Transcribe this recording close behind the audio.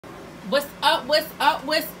What's up? What's up?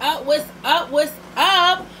 What's up? What's up? What's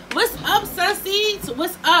up? What's up, Sunseed?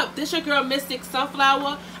 What's up? This your girl, Mystic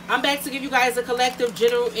Sunflower. I'm back to give you guys a collective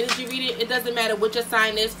general energy reading. It doesn't matter what your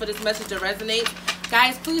sign is for this message to resonate.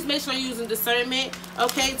 Guys, please make sure you're using discernment.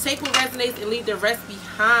 Okay? Take what resonates and leave the rest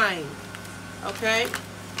behind. Okay?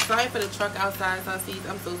 Sorry for the truck outside, Sunseed.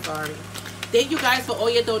 I'm so sorry. Thank you guys for all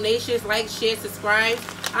your donations. Like, share, subscribe.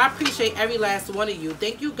 I appreciate every last one of you.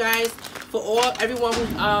 Thank you guys for everyone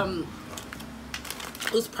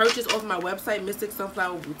who's purchased off my website, Mystic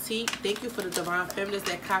Sunflower Boutique. Thank you for the Divine Feminists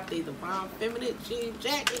that copped a Divine Feminine jean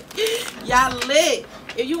jacket. Y'all lit.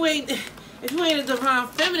 If you ain't a Divine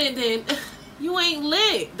Feminine, then you ain't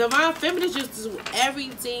lit. Divine Feminists just do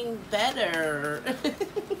everything better.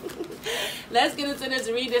 Let's get into this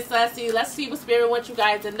read this. Let's see what Spirit wants you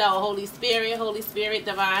guys to know. Holy Spirit,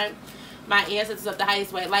 Divine, my ancestors of the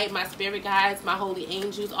highest white light, my spirit guides, my holy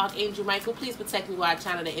angels, Archangel Michael, please protect me while I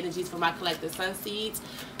channel the energies for my collective sun seeds.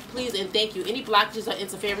 Please and thank you. Any blockages or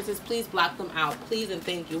interferences, please block them out. Please and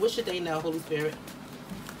thank you. What should they know, Holy Spirit?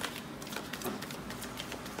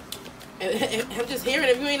 I'm just hearing,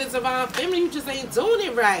 if you ain't a Divine Feminine, you just ain't doing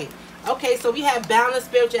it right. Okay, so we have balance,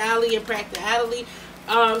 spirituality, and practicality.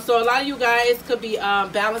 So a lot of you guys could be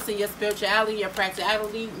balancing your spirituality, your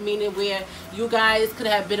practicality, meaning where you guys could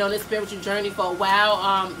have been on this spiritual journey for a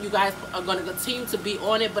while. You guys are going to continue to be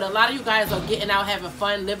on it, but a lot of you guys are getting out, having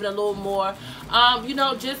fun, living a little more. You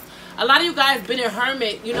know, just a lot of you guys been a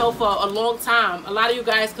hermit, you know, for a long time. A lot of you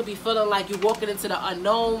guys could be feeling like you're walking into the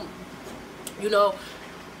unknown, you know.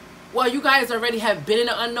 Well, you guys already have been in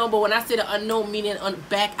the unknown, but when I say the unknown, meaning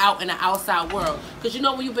back out in the outside world. Because you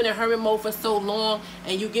know when you've been in hermit mode for so long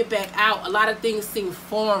and you get back out, a lot of things seem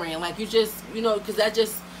foreign. Like you just, you know, because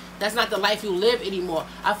that's not the life you live anymore.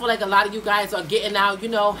 I feel like a lot of you guys are getting out, you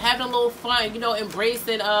know, having a little fun, you know,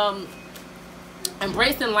 embracing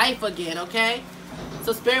life again, okay?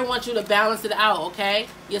 So Spirit wants you to balance it out, okay?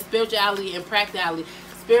 Your spirituality and practicality.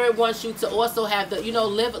 Spirit wants you to also have the, you know,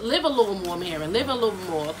 live a little more, Mary. Live a little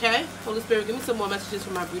more, okay? Holy Spirit, give me some more messages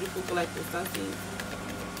from my beautiful collective Sunseed.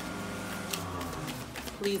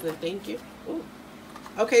 Please and thank you. Ooh.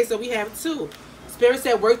 Okay, so we have two. Spirit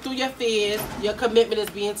said, work through your fears. Your commitment is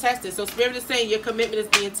being tested. So Spirit is saying your commitment is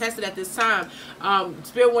being tested at this time.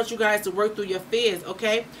 Spirit wants you guys to work through your fears,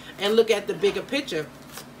 okay? And look at the bigger picture.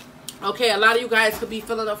 Okay, a lot of you guys could be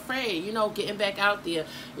feeling afraid, you know, getting back out there.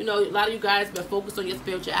 You know, a lot of you guys been focused on your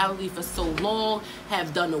spirituality for so long,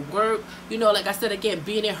 have done the work. You know, like I said again,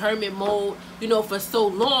 being in hermit mode, you know, for so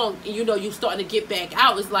long, you know, you starting to get back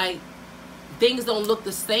out. It's like things don't look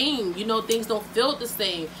the same. You know, things don't feel the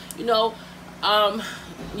same. You know,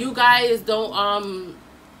 you guys don't,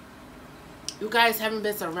 you guys haven't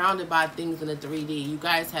been surrounded by things in the 3D. You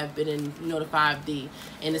guys have been in, you know, the 5D,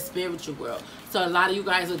 in the spiritual world. So a lot of you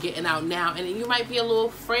guys are getting out now, and you might be a little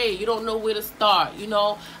afraid. You don't know where to start. You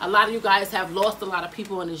know, a lot of you guys have lost a lot of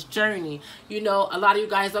people on this journey. You know, a lot of you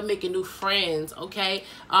guys are making new friends, okay?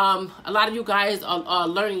 A lot of you guys are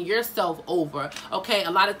learning yourself over, okay?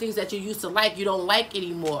 A lot of things that you used to like, you don't like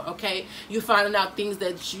anymore, okay? You're finding out things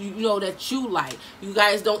that you know that you like. You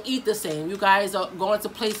guys don't eat the same. You guys are going to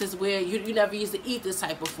places where you never used to eat this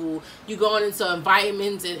type of food. You're going into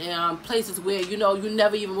environments and places where, you know, you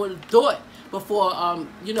never even would have thought before,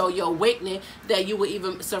 you know, your awakening that you would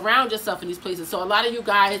even surround yourself in these places. So a lot of you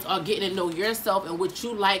guys are getting to know yourself and what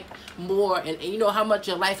you like more, and you know how much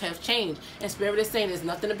your life has changed. And Spirit is saying there's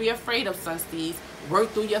nothing to be afraid of, Sunseed. Work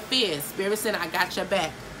through your fears. Spirit is saying, I got your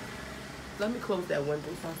back. Let me close that window,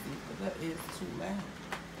 Sunseed, because that is too loud.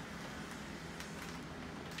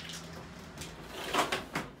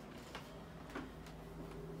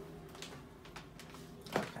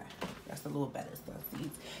 A little better stuff.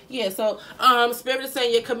 Yeah, so Spirit is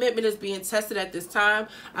saying your commitment is being tested at this time.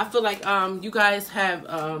 I feel like you guys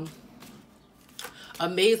have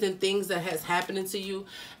amazing things that has happening to you,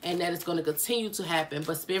 and that is going to continue to happen.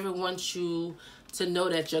 But Spirit wants you to know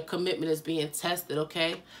that your commitment is being tested,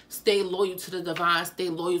 okay? Stay loyal to the divine, stay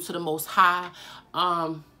loyal to the Most High,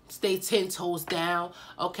 stay 10 toes down,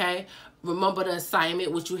 okay? Remember the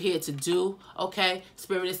assignment, what you're here to do, okay?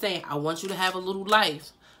 Spirit is saying, I want you to have a little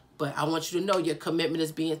life, but I want you to know your commitment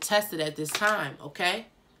is being tested at this time, okay?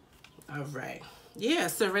 All right. Yeah,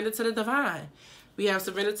 surrender to the divine. We have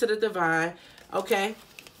surrender to the divine, okay?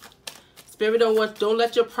 Spirit, don't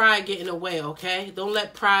let your pride get in the way, okay? Don't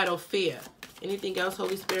let pride or fear. Anything else,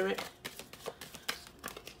 Holy Spirit?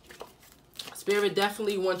 Spirit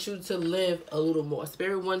definitely wants you to live a little more.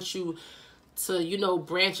 Spirit wants you to, you know,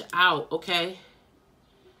 branch out, okay?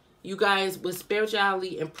 You guys, with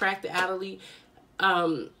spirituality and practicality,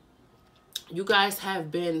 you guys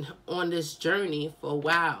have been on this journey for a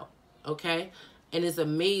while. okay? And it's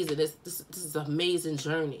amazing. This is an amazing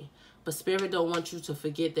journey. But Spirit don't want you to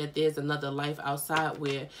forget that there's another life outside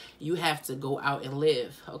where you have to go out and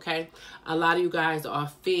live, okay? A lot of you guys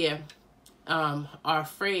are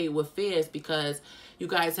afraid with fears because you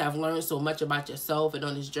guys have learned so much about yourself and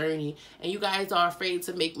on this journey, and you guys are afraid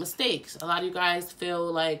to make mistakes. A lot of you guys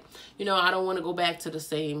feel like, you know, I don't want to go back to the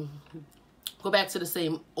same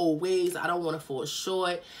old ways. I don't want to fall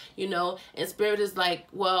short, you know. And Spirit is like,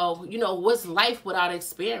 well, you know, what's life without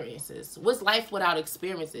experiences? What's life without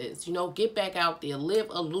experiences? You know, get back out there, live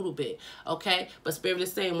a little bit, okay? But Spirit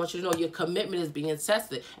is saying, I want you to know your commitment is being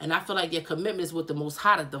tested. And I feel like your commitment is with the Most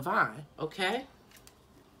High, the Divine, okay?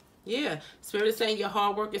 Yeah, Spirit is saying your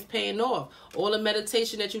hard work is paying off. All the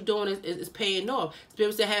meditation that you're doing is paying off.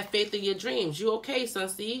 Spirit said have faith in your dreams. You okay,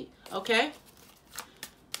 Sunseed? Okay?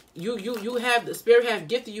 You have, the Spirit has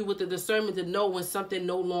gifted you with the discernment to know when something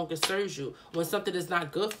no longer serves you, when something is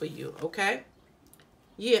not good for you, okay?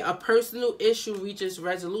 Yeah, a personal issue reaches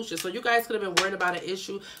resolution. So you guys could have been worried about an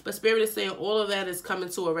issue, but Spirit is saying all of that is coming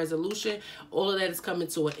to a resolution. All of that is coming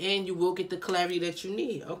to an end. You will get the clarity that you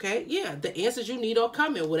need, okay? Yeah, the answers you need are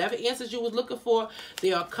coming. Whatever answers you was looking for,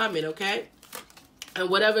 they are coming, okay? And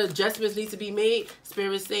whatever adjustments need to be made,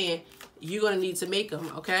 Spirit is saying you're going to need to make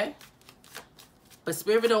them, okay? But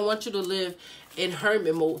Spirit don't want you to live in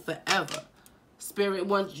hermit mode forever. Spirit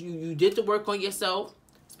wants you did the work on yourself.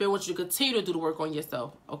 Spirit wants you to continue to do the work on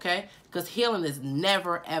yourself, okay? Because healing is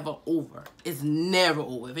never, ever over. It's never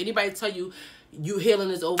over. If anybody tell you healing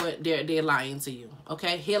is over, they're lying to you,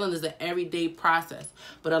 okay? Healing is an everyday process.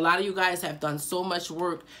 But a lot of you guys have done so much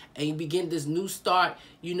work and you begin this new start,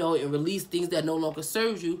 you know, and release things that no longer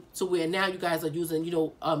serve you to where now you guys are using, you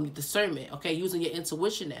know, discernment, okay? Using your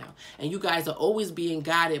intuition now. And you guys are always being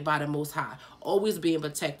guided by the Most High, always being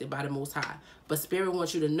protected by the Most High. But Spirit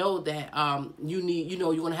wants you to know that you need, you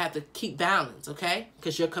know, you're going to have to keep balance, okay?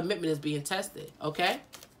 Because your commitment is being tested, okay?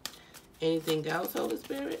 Anything else, Holy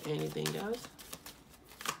Spirit? Anything else?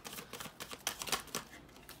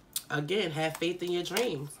 Again, have faith in your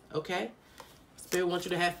dreams, okay? Spirit wants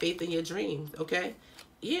you to have faith in your dreams, okay?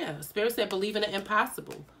 Yeah, Spirit said believe in the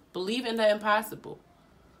impossible. Believe in the impossible,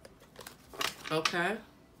 okay?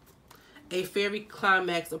 A fairy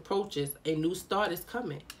climax approaches. A new start is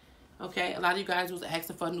coming. Okay, a lot of you guys was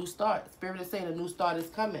asking for a new start. Spirit is saying a new start is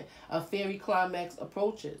coming. A fairy climax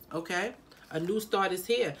approaches. Okay, a new start is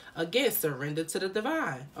here. Again, surrender to the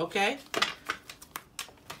divine. Okay.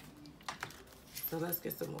 So let's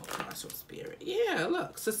get some more partial Spirit. Yeah,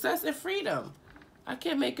 look, success and freedom. I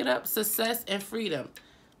can't make it up. Success and freedom.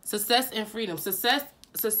 Success and freedom. Success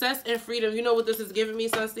and freedom. You know what this is giving me,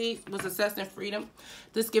 Sunseed? With success and freedom?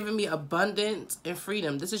 This is giving me abundance and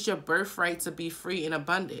freedom. This is your birthright to be free and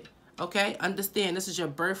abundant. Okay? Understand, this is your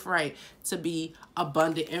birthright to be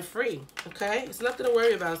abundant and free. Okay? It's nothing to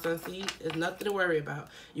worry about, Sunseed. It's nothing to worry about.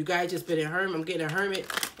 You guys just been a hermit. I'm getting a hermit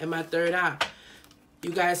in my third eye. You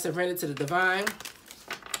guys surrendered to the divine.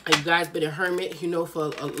 And you guys been a hermit, you know, for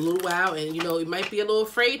a little while. And, you know, you might be a little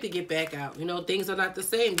afraid to get back out. You know, things are not the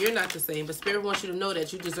same. You're not the same. But Spirit wants you to know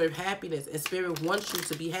that you deserve happiness. And Spirit wants you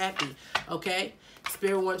to be happy. Okay?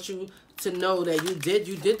 Spirit wants you to know that you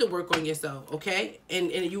did the work on yourself. Okay?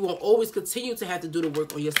 And you will always continue to have to do the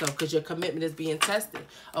work on yourself because your commitment is being tested.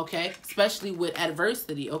 Okay? Especially with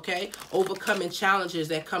adversity. Okay? Overcoming challenges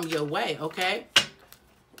that come your way. Okay?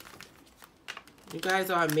 You guys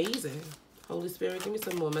are amazing. Holy Spirit, give me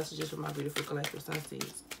some more messages from my beautiful collective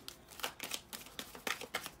Sunseeds.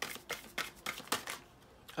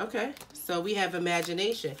 Okay, so we have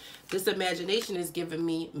imagination. This imagination is giving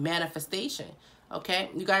me manifestation. Okay,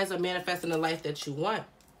 you guys are manifesting the life that you want.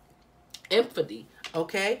 Empathy.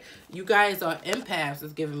 Okay, you guys are empaths.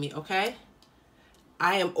 Is giving me. Okay,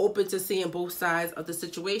 I am open to seeing both sides of the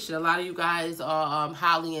situation. A lot of you guys are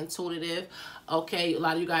highly intuitive. Okay, a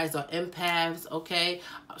lot of you guys are empaths. Okay,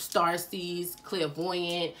 starseeds,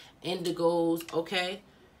 clairvoyant, indigos. Okay,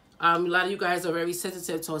 a lot of you guys are very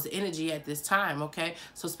sensitive towards energy at this time. Okay,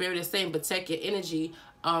 so Spirit is saying protect your energy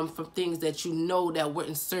from things that you know that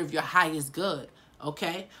wouldn't serve your highest good.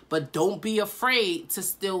 Okay, but don't be afraid to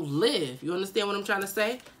still live. You understand what I'm trying to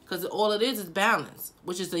say? Because all it is balance,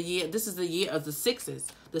 which is the year. This is the year of the sixes.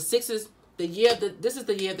 The sixes, the year. This is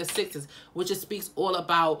the year of the sixes, which it speaks all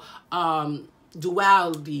about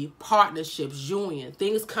duality, partnerships, union,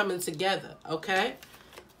 things coming together. Okay,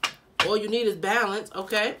 all you need is balance.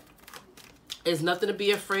 Okay, it's nothing to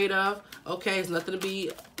be afraid of. Okay, it's nothing to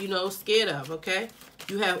be, you know, scared of. Okay,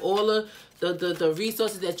 you have all of the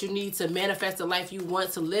resources that you need to manifest the life you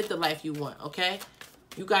want, to live the life you want. Okay,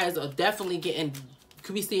 you guys are definitely getting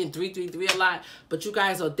could be seeing 333 a lot, but you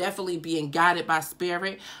guys are definitely being guided by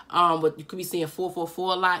spirit. But you could be seeing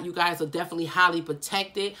 444 a lot. You guys are definitely highly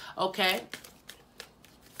protected. Okay.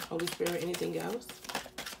 Holy Spirit, anything else?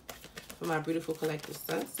 For my beautiful collective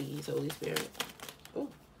Sunseeds, Holy Spirit. Oh,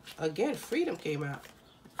 again, freedom came out.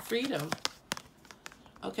 Freedom.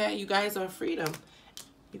 Okay, you guys are freedom.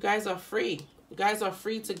 You guys are free. You guys are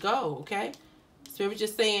free to go, okay? Spirit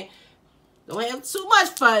just saying, don't have too much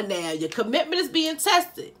fun now. Your commitment is being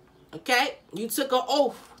tested, okay? You took an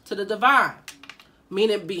oath to the divine,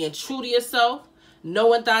 meaning being true to yourself,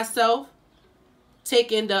 knowing thyself,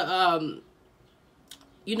 taking the,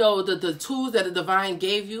 you know, the tools that the divine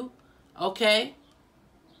gave you, okay?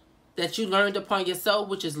 That you learned upon yourself,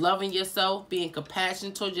 which is loving yourself, being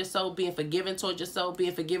compassionate towards yourself, being forgiving towards yourself,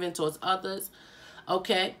 being forgiving towards others,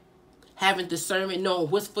 okay? Having discernment, knowing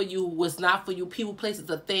what's for you, what's not for you, people, places,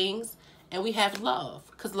 or things. And we have love,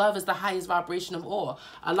 because love is the highest vibration of all.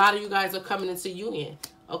 A lot of you guys are coming into union,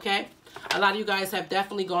 okay? A lot of you guys have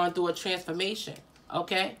definitely gone through a transformation,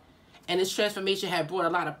 okay? And this transformation had brought a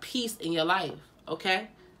lot of peace in your life, okay?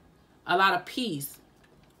 A lot of peace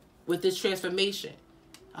with this transformation.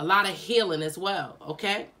 A lot of healing as well,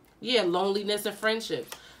 okay? Yeah, loneliness and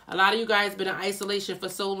friendships. A lot of you guys been in isolation for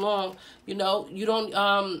so long, you know,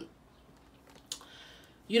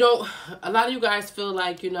 a lot of you guys feel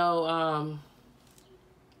like, you know,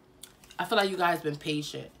 I feel like you guys been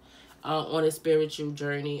patient on a spiritual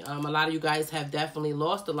journey. A lot of you guys have definitely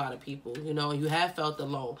lost a lot of people, you know, you have felt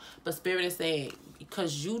alone. But Spirit is saying,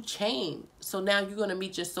 because you changed, so now you're going to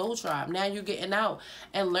meet your soul tribe. Now you're getting out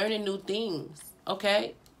and learning new things,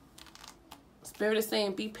 okay? Spirit is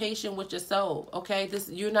saying, be patient with your soul, okay?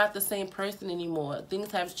 You're not the same person anymore.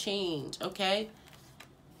 Things have changed, okay?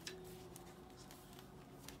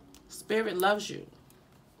 Spirit loves you,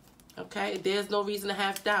 okay? There's no reason to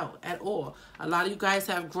have doubt at all. A lot of you guys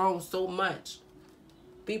have grown so much.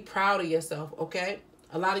 Be proud of yourself, okay?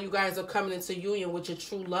 A lot of you guys are coming into union with your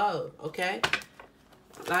true love, okay?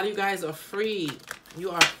 A lot of you guys are free. You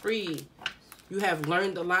are free. You have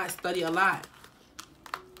learned a lot, studied a lot.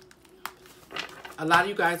 A lot of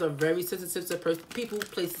you guys are very sensitive to people,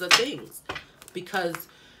 places, or things. Because,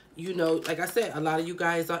 you know, like I said, a lot of you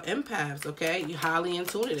guys are empaths, okay? You're highly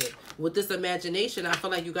intuitive. With this imagination, I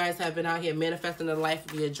feel like you guys have been out here manifesting the life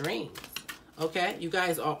of your dreams, okay? You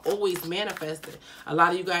guys are always manifesting. A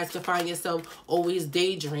lot of you guys can find yourself always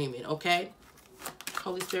daydreaming, okay?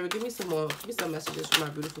 Holy Spirit, give me some more. Give me some messages from my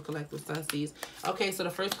beautiful collective Sunseeds. Okay, so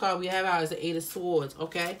the first card we have out is the Eight of Swords,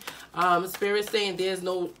 okay? Spirit saying there's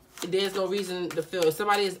no reason to feel. If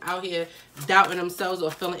somebody is out here doubting themselves or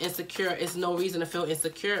feeling insecure, it's no reason to feel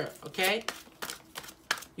insecure, okay?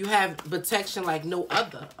 You have protection like no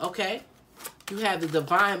other, okay? You have the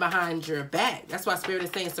divine behind your back. That's why Spirit is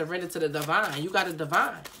saying surrender to the divine. You got a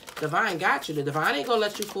divine. Divine got you. The divine ain't going to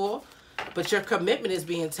let you fall, but your commitment is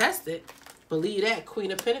being tested. Believe that,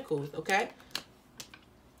 Queen of Pentacles, okay?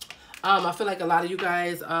 I feel like a lot of you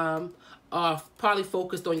guys are probably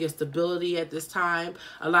focused on your stability at this time.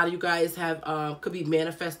 A lot of you guys have could be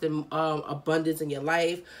manifesting abundance in your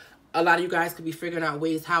life. A lot of you guys could be figuring out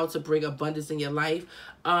ways how to bring abundance in your life.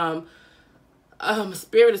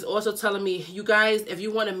 Spirit is also telling me, you guys, if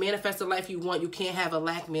you want to manifest the life you want, you can't have a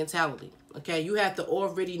lack mentality. Okay, you have to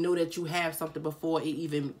already know that you have something before it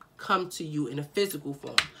even come to you in a physical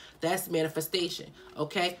form. That's manifestation.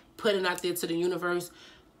 Okay, putting out there to the universe.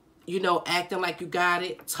 You know, acting like you got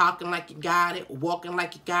it, talking like you got it, walking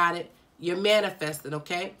like you got it. You're manifesting,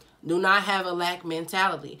 okay? Do not have a lack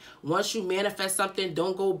mentality. Once you manifest something,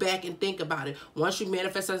 don't go back and think about it. Once you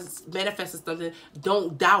manifest something,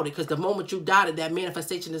 don't doubt it. Because the moment you doubt it, that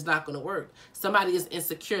manifestation is not going to work. Somebody is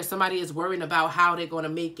insecure. Somebody is worrying about how they're going to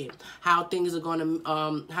make it, how things are going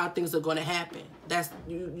to happen.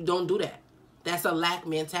 You don't do that. That's a lack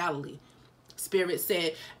mentality. Spirit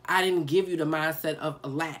said, I didn't give you the mindset of a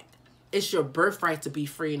lack. It's your birthright to be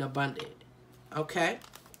free and abundant. Okay?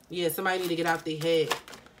 Yeah, somebody need to get out their head.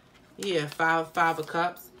 Yeah, five of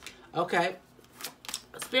cups. Okay.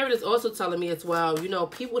 Spirit is also telling me as well, you know,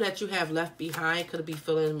 people that you have left behind could be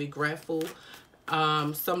feeling regretful.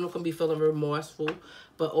 Some of them can be feeling remorseful.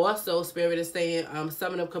 But also, Spirit is saying,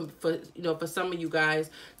 some of them come for some of you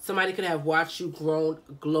guys, somebody could have watched you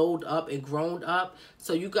glowed up and grown up.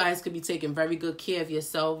 So you guys could be taking very good care of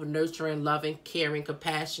yourself, nurturing, loving, caring,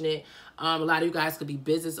 compassionate. A lot of you guys could be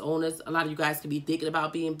business owners. A lot of you guys could be thinking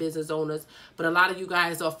about being business owners. But a lot of you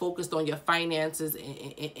guys are focused on your finances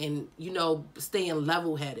and you know, staying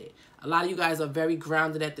level-headed. A lot of you guys are very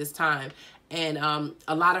grounded at this time. And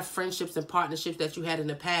a lot of friendships and partnerships that you had in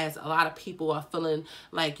the past, a lot of people are feeling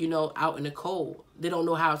like, you know, out in the cold. They don't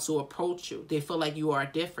know how to approach you. They feel like you are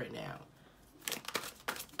different now.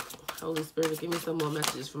 Holy Spirit, give me some more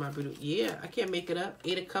messages for my beautiful. Yeah, I can't make it up.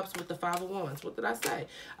 8 of Cups with the 5 of Wands. What did I say?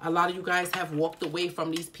 A lot of you guys have walked away from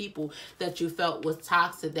these people that you felt was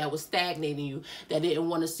toxic, that was stagnating you, that didn't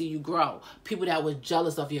want to see you grow. People that were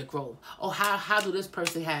jealous of your growth. Oh, how do this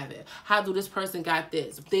person have it? How do this person got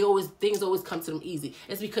this? Things always come to them easy.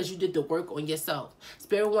 It's because you did the work on yourself.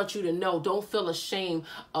 Spirit wants you to know, don't feel ashamed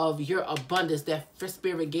of your abundance that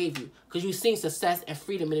Spirit gave you, because you've seen success and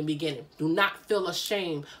freedom in the beginning. Do not feel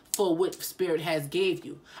ashamed for what Spirit has gave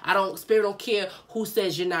you. Spirit don't care who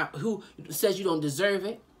says who says you don't deserve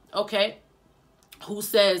it. Okay? Who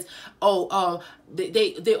says, oh,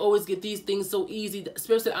 they always get these things so easy.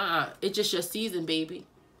 Spirit said, it's just your season, baby.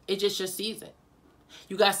 It's just your season.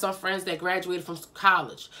 You got some friends that graduated from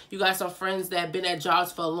college. You got some friends that have been at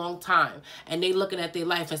jobs for a long time. And they looking at their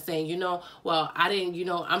life and saying, you know, well,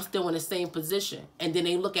 I'm still in the same position. And then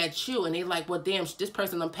they look at you and they like, well, damn, this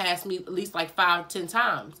person done passed me at least like 5, 10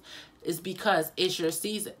 times. It's because it's your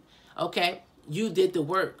season. Okay? You did the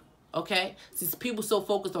work. Okay? See, people so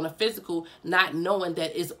focused on the physical, not knowing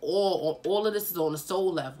that it's all of this is on the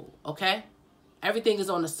soul level. Okay? Everything is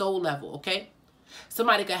on the soul level. Okay?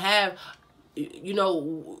 Somebody could have, you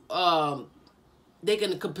know, they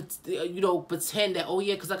can, you know, pretend that, oh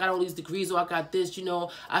yeah, because I got all these degrees, or I got this, you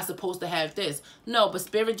know, I'm supposed to have this. No, but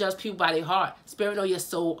Spirit judge people by their heart. Spirit know you're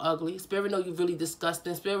so ugly. Spirit know you're really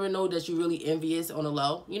disgusting. Spirit know that you're really envious on the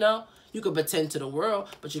low, you know. You can pretend to the world,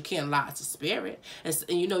 but you can't lie to Spirit. And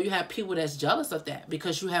you know, you have people that's jealous of that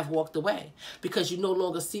because you have walked away. Because you no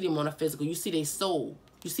longer see them on a physical. You see their soul.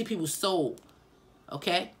 You see people's soul.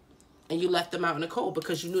 Okay? And you left them out in the cold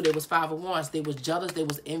because you knew there was 5 of Wands. They was jealous, they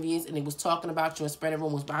was envious, and they was talking about you and spreading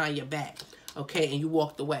rumors behind your back. Okay, and you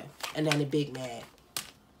walked away. And now they big mad.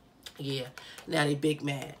 Yeah, now they big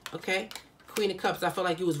mad. Okay? Queen of Cups, I feel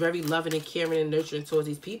like you was very loving and caring and nurturing towards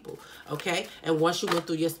these people. Okay? And once you went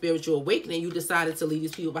through your spiritual awakening, you decided to leave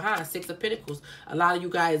these people behind. 6 of Pentacles. A lot of you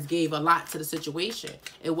guys gave a lot to the situation.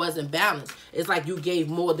 It wasn't balanced. It's like you gave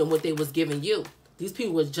more than what they was giving you. These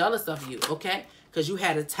people was jealous of you. Okay? Because you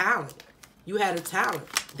had a talent. You had a talent.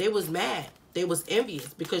 They was mad. They was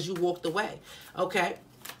envious because you walked away. Okay?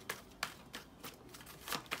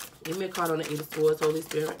 Give me a card on the 8 of Swords, Holy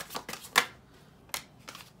Spirit.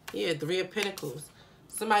 Yeah, 3 of Pentacles.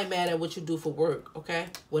 Somebody mad at what you do for work, okay?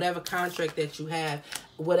 Whatever contract that you have,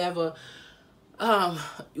 whatever,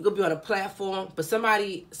 you could be on a platform, but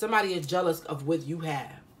somebody is jealous of what you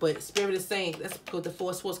have. But Spirit is saying, let's put the 4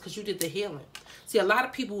 of Swords because you did the healing. See, a lot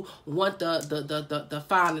of people want the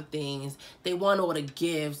finer things. They want all the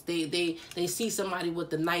gifts. They see somebody with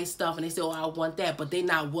the nice stuff and they say, oh, I want that. But they're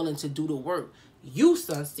not willing to do the work. You,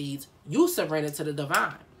 Sunseeds, you surrender to the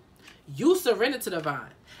divine. You surrender to the divine.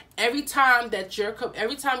 Every time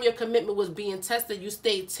your commitment was being tested, you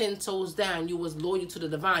stayed 10 toes down. You was loyal to the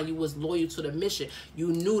divine. You was loyal to the mission. You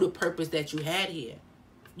knew the purpose that you had here.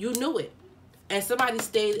 You knew it. And somebody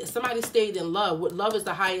stayed in love. Love is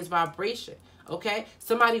the highest vibration. Okay?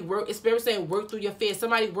 Somebody it's Spirit saying work through your fears.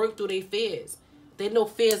 Somebody work through their fears. They know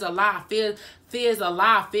fear is a lie. Fear is a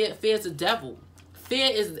lie. Fear is the devil.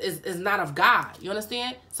 Fear is not of God. You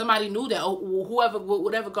understand? Somebody knew that. Oh,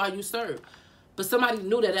 whatever God you serve. But somebody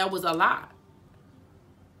knew that was a lie.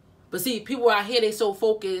 But see, people out here, they so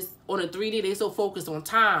focused on the 3D, they so focused on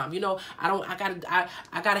time. You know, I don't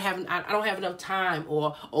have enough time,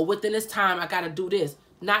 or within this time I gotta do this.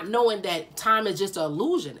 Not knowing that time is just an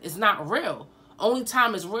illusion. It's not real. Only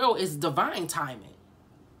time is real is divine timing.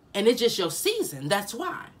 And it's just your season. That's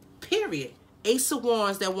why. Period. Ace of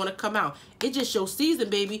Wands that want to come out. It's just your season,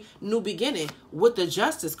 baby. New beginning with the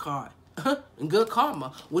Justice card. Good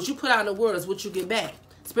karma. What you put out in the world is what you get back.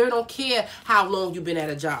 Spirit don't care how long you've been at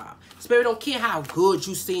a job. Spirit don't care how good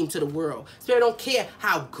you seem to the world. Spirit don't care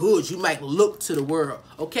how good you might look to the world.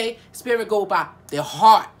 Okay? Spirit go by their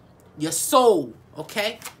heart, your soul.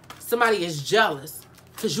 Okay? Somebody is jealous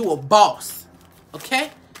because you a boss.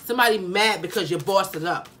 Okay? Somebody mad because you're bossing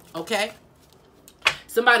up. Okay?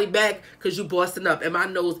 Somebody mad because you bossing up and my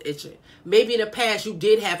nose itching. Maybe in the past you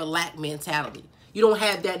did have a lack mentality. You don't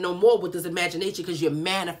have that no more with this imagination because you're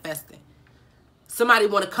manifesting. Somebody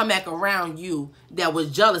want to come back around you that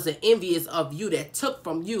was jealous and envious of you, that took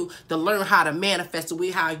from you to learn how to manifest the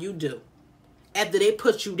way how you do. After they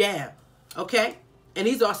put you down. Okay? And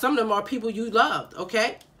some of them are people you loved.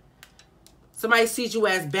 Okay? Somebody sees you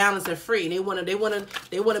as balanced and free. And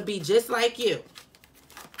they wanna be just like you.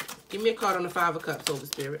 Give me a card on the 5 of Cups, Holy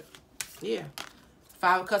Spirit. Yeah.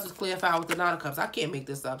 Five of Cups is clarified with the Nine of Cups. I can't make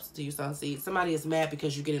this up to you, Sunseed. Somebody is mad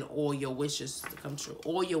because you're getting all your wishes to come true.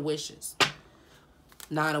 All your wishes.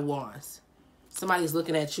 Nine of Wands. Somebody's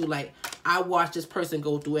looking at you like, I watched this person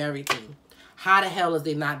go through everything. How the hell is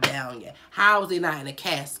they not down yet? How is they not in a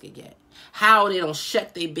casket yet? How they don't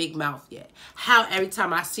shut their big mouth yet? How every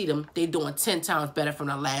time I see them, they doing 10 times better from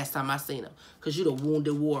the last time I seen them? Because you're the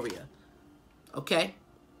wounded warrior. Okay?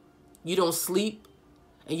 You don't sleep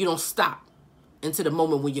and you don't stop until the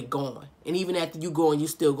moment when you're gone. And even after you going, you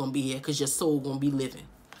still going to be here because your soul going to be living.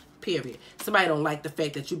 Period. Somebody don't like the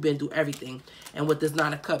fact that you've been through everything. And with this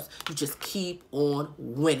Nine of Cups, you just keep on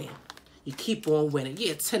winning. You keep on winning.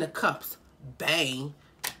 Yeah, 10 of Cups. Bang.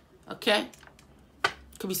 Okay?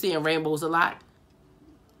 Could be seeing rainbows a lot.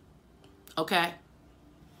 Okay?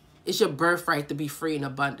 It's your birthright to be free and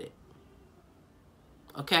abundant.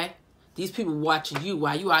 Okay? These people watching you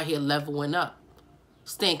while you out here leveling up.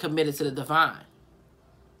 Staying committed to the divine.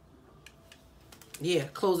 Yeah,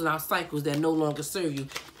 closing out cycles that no longer serve you.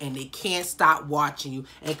 And they can't stop watching you.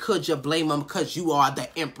 And could you blame them because you are the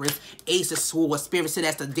Empress? Ace of Swords. Spirit said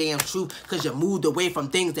that's the damn truth. Because you moved away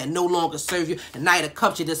from things that no longer serve you. And Knight of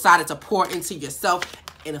Cups, you decided to pour into yourself.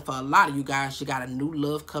 And for a lot of you guys, you got a new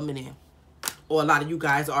love coming in. Or a lot of you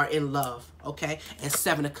guys are in love, okay? And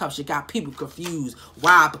Seven of Cups, you got people confused.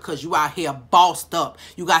 Why? Because you out here bossed up.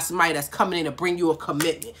 You got somebody that's coming in to bring you a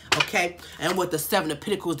commitment, okay? And with the Seven of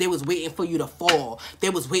Pentacles, they was waiting for you to fall. They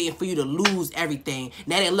was waiting for you to lose everything.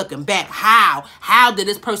 Now they're looking back. How? How did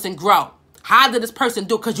this person grow? How did this person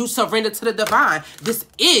do? Because you surrendered to the divine. This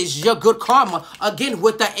is your good karma. Again,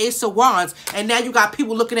 with the Ace of Wands. And now you got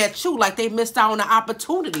people looking at you like they missed out on the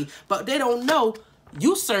opportunity. But they don't know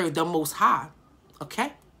you served the Most High.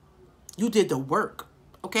 Okay? You did the work.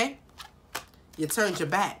 Okay? You turned your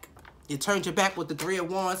back. You turned your back with the Three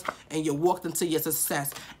of Wands and you walked into your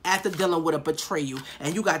success after dealing with a betrayal.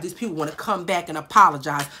 And you got these people want to come back and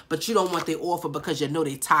apologize, but you don't want their offer because you know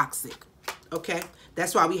they toxic. Okay?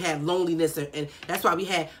 That's why we had loneliness and that's why we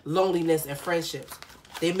had loneliness and friendships.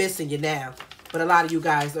 They're missing you now. But a lot of you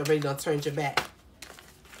guys already done turned your back.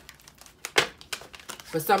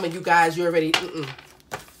 For some of you guys, you already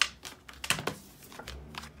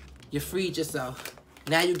you freed yourself.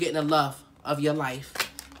 Now you're getting the love of your life.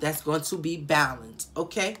 That's going to be balanced,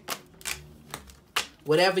 okay?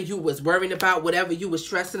 Whatever you was worrying about, whatever you was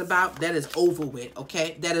stressing about, that is over with,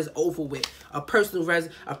 okay? That is over with. A personal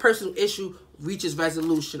issue reaches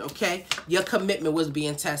resolution, okay? Your commitment was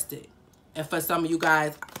being tested. And for some of you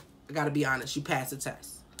guys, I got to be honest, you passed the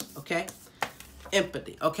test, okay?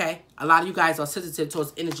 Empathy, okay? A lot of you guys are sensitive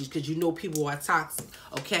towards energies because you know people are toxic,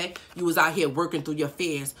 okay? You was out here working through your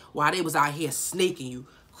fears while they was out here snaking you,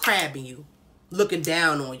 crabbing you, looking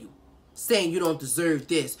down on you, saying you don't deserve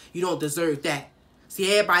this, you don't deserve that.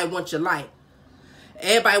 See, everybody wants your light.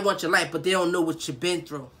 Everybody wants your light, but they don't know what you've been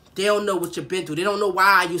through. They don't know what you've been through. They don't know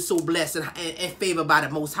why you're so blessed and favored by the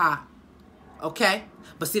Most High, okay?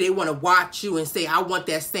 But see, they want to watch you and say, I want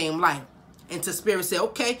that same life. And to Spirit say,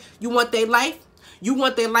 okay, you want their life? You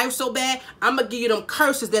want their life so bad? I'm going to give you them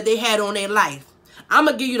curses that they had on their life. I'm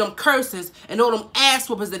going to give you them curses and all them ass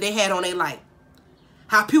whoopers that they had on their life.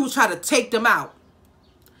 How people try to take them out.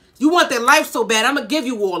 You want their life so bad, I'm going to give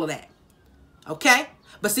you all of that. Okay?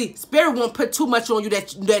 But see, Spirit won't put too much on you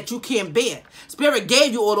that you can't bear. Spirit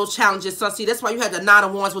gave you all those challenges, son. See, that's why you had the Nine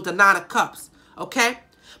of Wands with the Nine of Cups. Okay?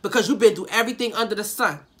 Because you've been through everything under the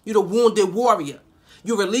sun. You're the wounded warrior.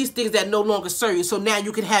 You release things that no longer serve you. So now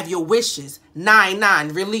you can have your wishes.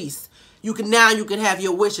 9-9, release. Now you can have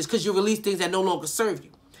your wishes because you release things that no longer serve you.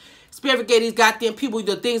 Spirit gave these goddamn people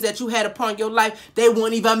the things that you had upon your life. They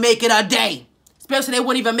won't even make it a day. Spirit said they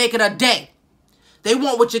won't even make it a day. They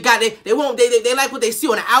want what you got. They like what they see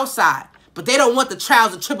on the outside. But they don't want the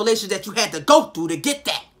trials and tribulations that you had to go through to get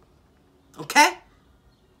that. Okay?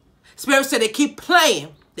 Spirit said they keep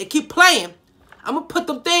playing. They keep playing. I'm going to put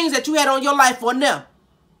them things that you had on your life on them.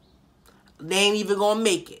 They ain't even going to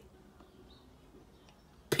make it.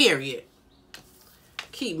 Period.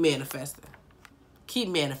 Keep manifesting. Keep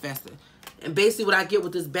manifesting. And basically what I get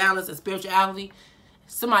with this balance and spirituality,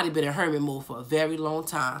 somebody been in hermit mode for a very long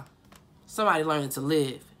time. Somebody learning to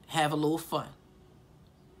live, have a little fun.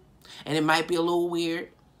 And it might be a little weird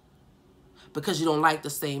because you don't like the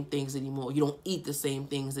same things anymore. You don't eat the same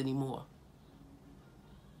things anymore.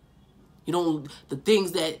 You don't, the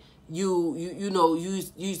things that you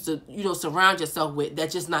used to surround yourself with,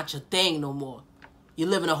 that's just not your thing no more. You're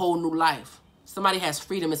living a whole new life. Somebody has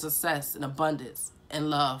freedom and success and abundance and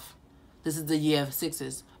love. This is the year of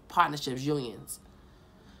sixes, partnerships, unions.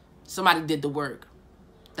 Somebody did the work.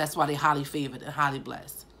 That's why they're highly favored and highly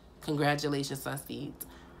blessed. Congratulations, Sunseed.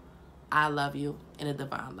 I love you, and the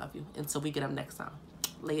divine love you. Until we get up next time.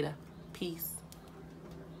 Later. Peace.